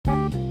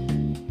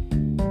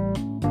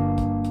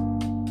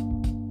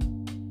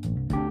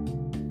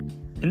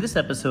In this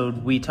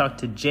episode, we talked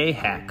to Jay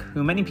Hack,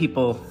 who many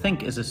people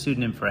think is a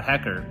pseudonym for a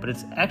hacker, but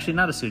it's actually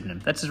not a pseudonym.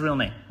 That's his real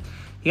name.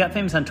 He got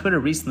famous on Twitter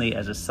recently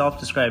as a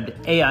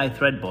self-described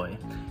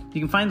AI-threadboy.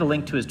 You can find the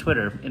link to his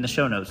Twitter in the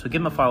show notes, so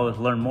give him a follow to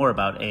learn more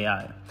about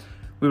AI.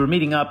 We were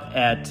meeting up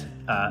at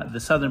the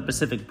Southern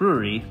Pacific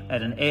Brewery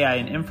at an AI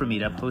and Infra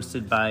meetup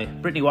hosted by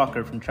Brittany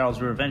Walker from Charles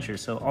River Ventures,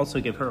 so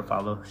also give her a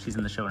follow. She's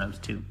in the show notes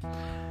too.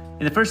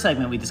 In the first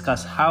segment, we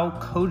discuss how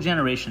code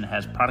generation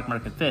has product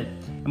market fit,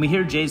 and we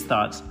hear Jay's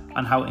thoughts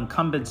on how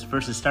incumbents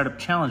versus startup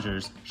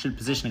challengers should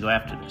position to go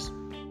after this.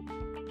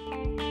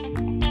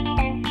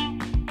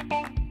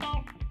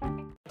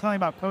 Talking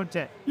about code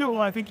tech.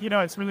 Well, I think,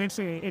 it's really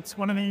interesting. It's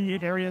one of the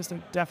areas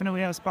that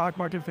definitely has product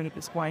market fit at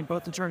this point,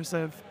 both in terms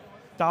of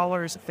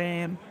dollars,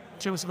 fame, in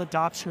terms of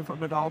adoption from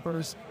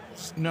developers.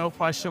 No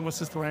question, what's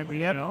the right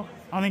way?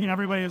 I think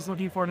everybody is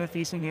looking forward to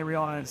facing they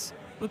realize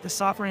that the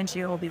software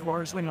engineer will be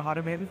largely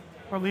automated,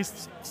 or at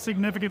least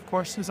significant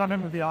portions of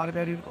it will be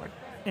automated.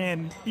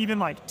 And even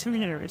like 2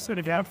 years, so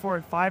if you have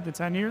 5 to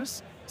 10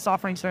 years,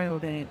 software engineering will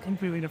be a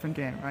completely different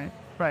game, right?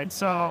 Right.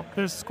 So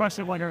there's this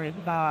question wondering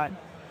about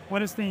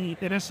what is the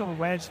initial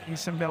wedge you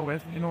should build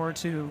with in order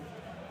to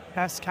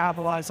best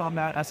capitalize on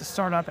that as a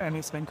startup and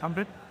as an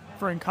incumbent.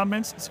 For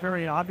incumbents, it's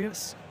very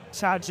obvious.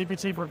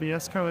 ChatGPT for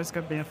VS Code is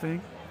going to be a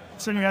thing.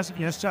 So you guys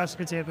can use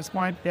ChatGPT at this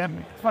point. Yeah,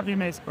 fucking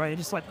amazing, right? You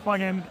just like plug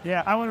in,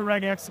 I want to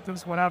regex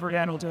this, whatever,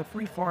 and it'll do a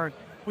free for it.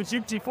 With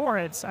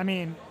GPT-4, it's,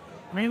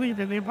 really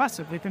really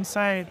impressive. You can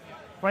say,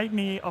 write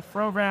me a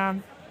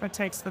program that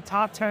takes the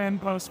top 10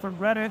 posts from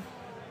Reddit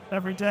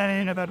every day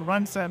and then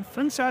runs them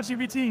from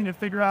ChatGPT to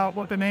figure out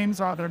what the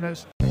names are there.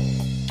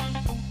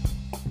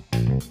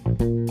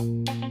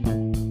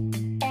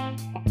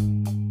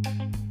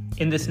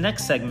 In this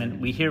next segment,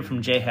 we hear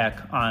from Jay Hack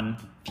on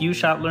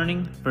few-shot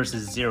learning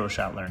versus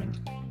zero-shot learning.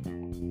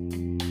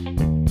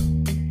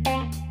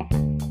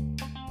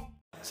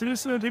 So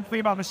this is the deep thing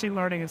about machine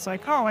learning. It's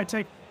like, I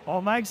take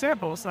all my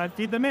examples, I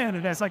feed them in,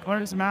 and it's like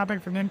learns mapping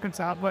from input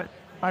to output.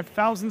 I have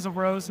thousands of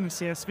rows in the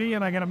CSV,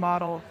 and I get a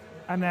model,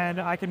 and then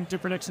I can do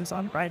predictions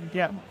on it, right?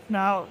 Yeah.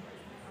 Now,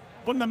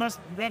 one of the most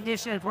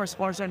issue for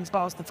large language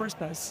models in the first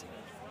place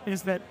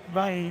is that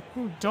they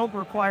don't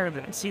require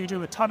this. So you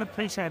do a ton of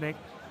pre-training,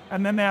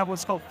 and then they have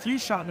what's called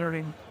few-shot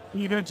learning.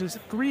 You do just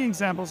 3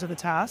 examples of the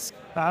task,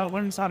 it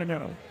learns how to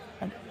know.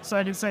 And so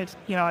I just say,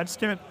 I just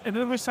give it an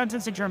English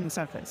sentence, a German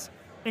sentence.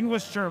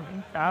 English,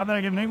 German. Then I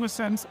give an English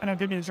sentence, and I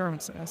give you a German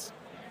sentence.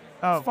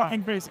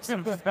 Fucking basic.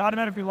 It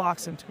automatically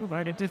locks into it,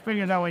 right? It just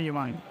figures out what you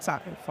mind. It's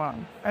not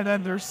fun. And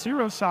then there's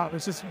zero shot,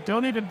 which is you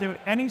don't need to do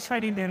any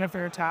training data for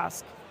your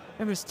task.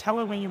 It just tell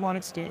it when you want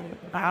it to do.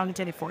 How to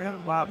do it for you.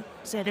 Wow.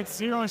 So it's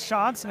 0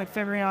 shots and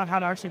figuring out how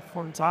to actually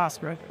perform the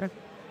task, right?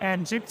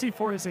 And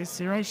GPT-4 is a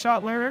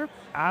zero-shot learner.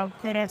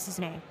 FedEx his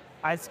name.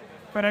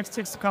 FedEx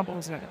takes a couple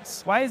of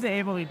minutes. Why is it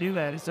able to do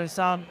that? Is there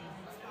some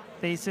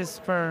basis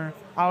for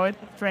how it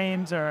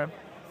frames or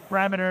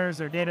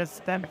parameters or data?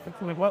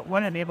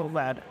 What enabled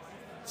that?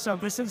 So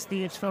this is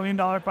the $1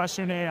 trillion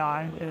question in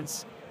AI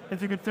is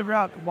if you could figure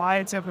out why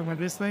it's happening with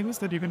these things,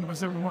 that you can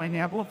really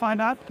amplify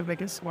that to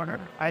make it smarter.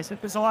 I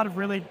think there's a lot of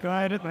really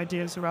good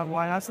ideas around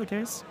why that's the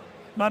case.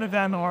 None of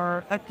them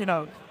are,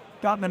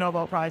 gotten the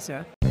Nobel Prize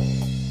yet.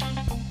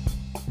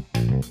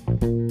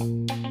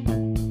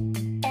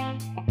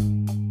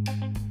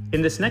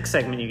 In this next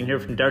segment, you can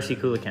hear from Darcy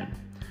Coolican.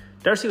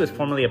 Darcy was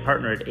formerly a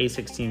partner at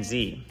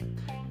A16Z,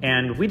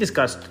 and we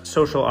discussed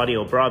social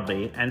audio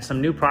broadly and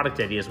some new product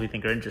ideas we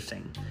think are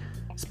interesting.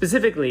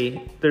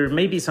 Specifically, there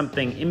may be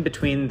something in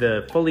between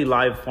the fully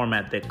live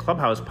format that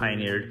Clubhouse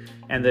pioneered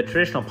and the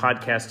traditional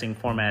podcasting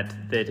format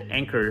that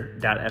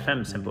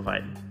Anchor.fm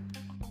simplified.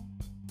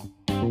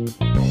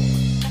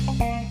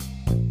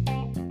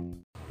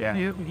 Yeah.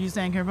 You used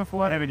Anchor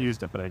before? I haven't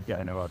used it, but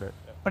I know of it.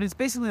 But it's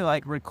basically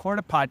like record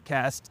a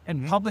podcast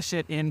and publish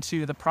it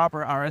into the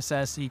proper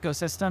RSS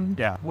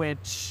ecosystem,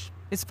 which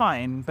is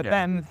fine. But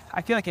then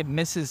I feel like it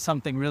misses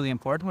something really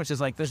important, which is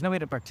like there's no way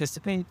to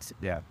participate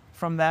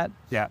from that.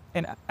 Yeah.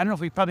 And I don't know if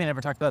we probably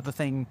never talked about the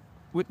thing.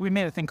 We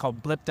made a thing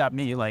called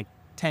Blip.me like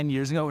 10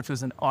 years ago, which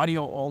was an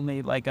audio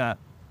only,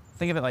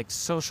 think of it like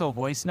social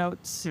voice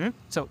notes. Mm-hmm.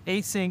 So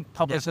async,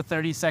 publish a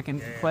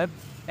 30-second clip,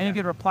 and you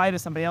could reply to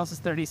somebody else's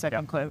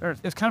 30-second clip. Or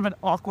it's kind of an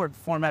awkward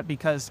format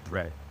because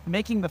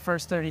making the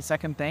first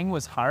 30-second thing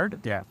was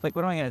hard. Yeah. Like,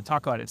 what am I going to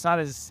talk about? It's not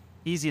as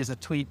easy as a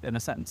tweet in a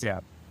sentence.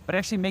 Yeah. But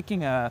actually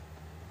making a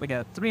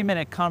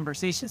 3-minute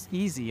conversation is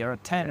easy, or a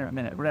 10 or a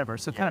minute, whatever.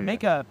 So kind of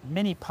make a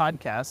mini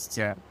podcast.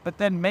 Yeah. But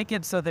then make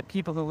it so that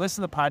people who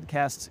listen to the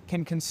podcast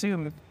can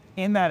consume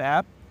in that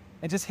app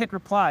and just hit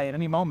reply at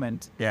any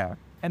moment. Yeah.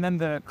 And then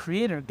the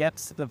creator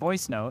gets the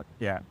voice note.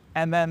 Yeah.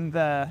 And then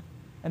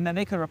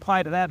they could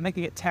reply to that and they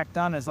could get tacked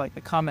on as like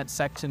the comment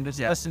section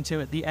to listen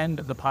to at the end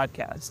of the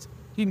podcast.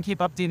 You can keep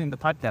updating the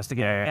podcast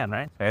again,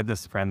 right? I had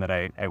this friend that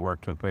I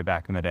worked with way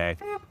back in the day,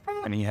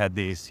 and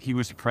he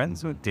was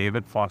friends with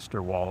David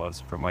Foster Wallace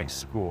from my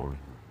school.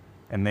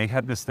 And they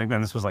had this thing,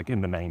 and this was like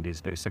in the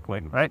 90s basically,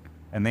 right?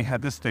 And they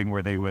had this thing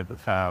where they would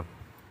have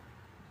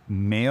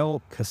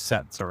mail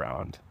cassettes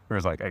around, It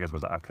was like, I guess it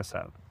was a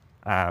cassette.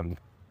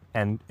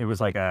 And it was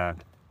like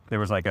there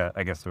was like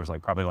I guess there was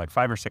like probably like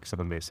 5 or 6 of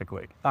them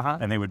basically.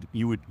 And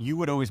you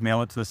would always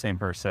mail it to the same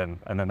person,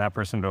 and then that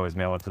person would always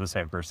mail it to the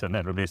same person, and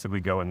it would basically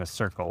go in this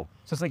circle.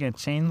 So it's like a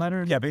chain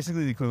letter? Yeah,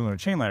 basically the equivalent of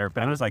a chain letter,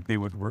 but it was like you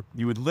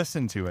would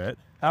listen to it.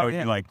 It would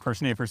be like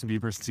person A, person B,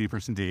 person C,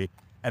 person D,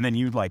 and then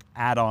you'd like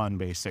add on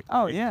basically.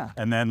 Oh, yeah.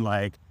 And then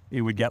like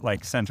it would get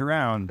like sent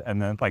around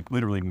and then like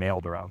literally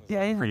mailed around.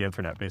 Yeah.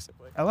 Pre-internet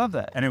basically. I love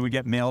that. And it would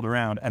get mailed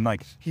around, and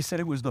like he said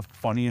it was the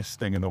funniest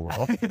thing in the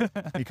world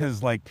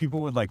because like people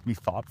would like be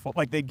thoughtful,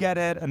 like they get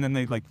it and then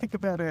they'd like think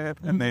about it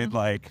and they'd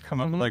like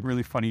come up with like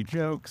really funny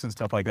jokes and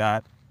stuff like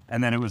that.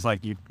 And then it was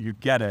like you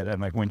get it,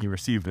 and like when you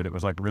received it, it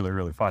was like really,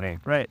 really funny.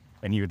 Right.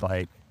 And you'd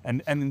like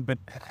and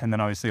then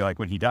obviously like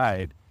when he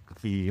died,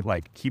 he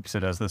like keeps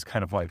it as this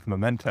kind of like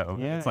memento.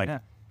 Yeah. It's like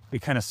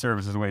it kind of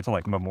serves as a way to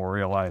like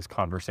memorialize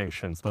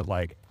conversations that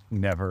like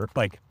never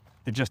like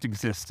it just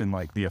exists in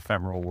like the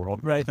ephemeral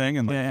world thing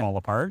and like fall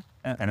apart.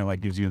 And it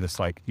like gives you this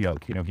like, you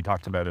know, he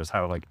talked about is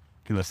how like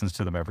he listens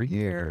to them every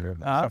year and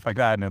stuff like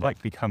that. And it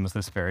like becomes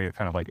this very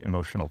kind of like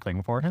emotional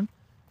thing for him,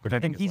 which I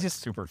think he is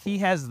just super cool. He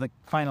has the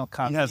final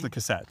copy. He has the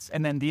cassettes.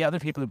 And then the other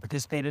people who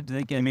participated,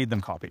 He made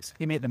them copies.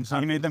 He made them So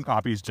he made them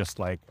copies just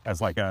like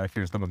as like a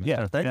here's the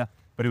memento thing. Yeah.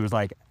 But it was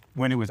like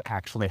when it was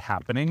actually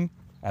happening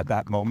at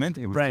that moment,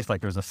 it was just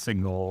like there was a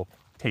single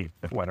tape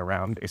that went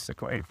around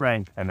basically.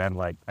 Right. And then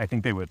like I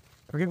think they would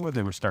I forget what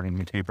they were starting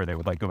new tape, or they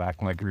would like go back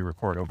and like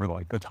re-record over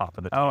like the top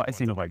of the tape. Oh, I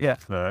see. To, like got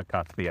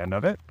to the end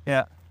of it.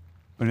 Yeah.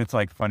 But it's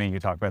like funny you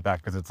talk about that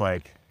because it's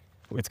like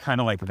it's kind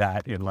of like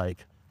that in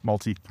like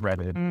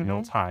multi-threaded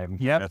real time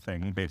kind of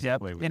thing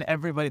basically. And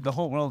everybody, the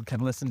whole world can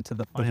listen to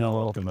the The final. whole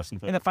world can listen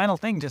to And the final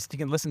thing, just you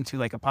can listen to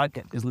like a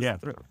podcast. Is listen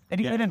through. And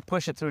you can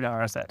push it through to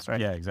RSS, right?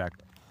 Yeah,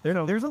 exactly.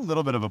 There's a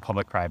little bit of a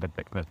public-private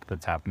thing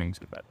that's happening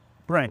to that.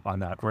 Right. On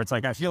that, where it's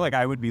like, I feel like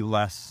I would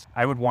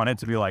want it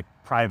to be like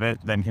private,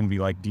 then can be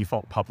like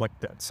default public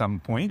at some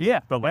point. Yeah.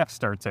 But like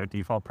starts out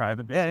default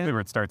private, basically,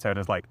 where it starts out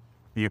as like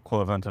the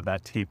equivalent of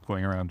that tape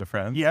going around to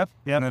friends. Yep.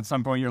 And at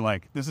some point you're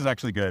like, this is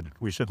actually good.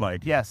 We should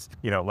like,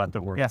 let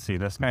the world see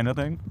this kind of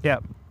thing. Yeah.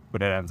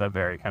 But it ends up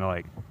very kind of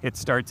like, it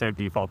starts out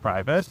default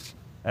private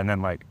and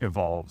then like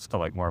evolves to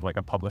like more of like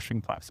a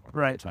publishing platform.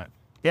 Right.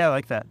 Yeah, I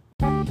like that.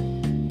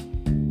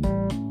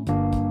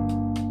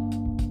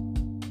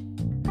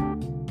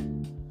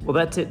 Well,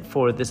 that's it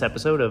for this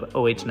episode of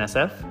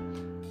OH&SF.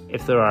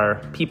 If there are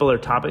people or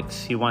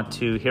topics you want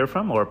to hear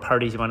from or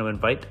parties you want to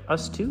invite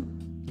us to,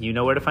 you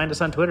know where to find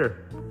us on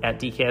Twitter,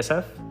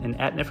 @DKSF and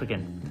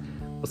 @Nifrican.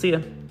 We'll see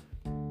you.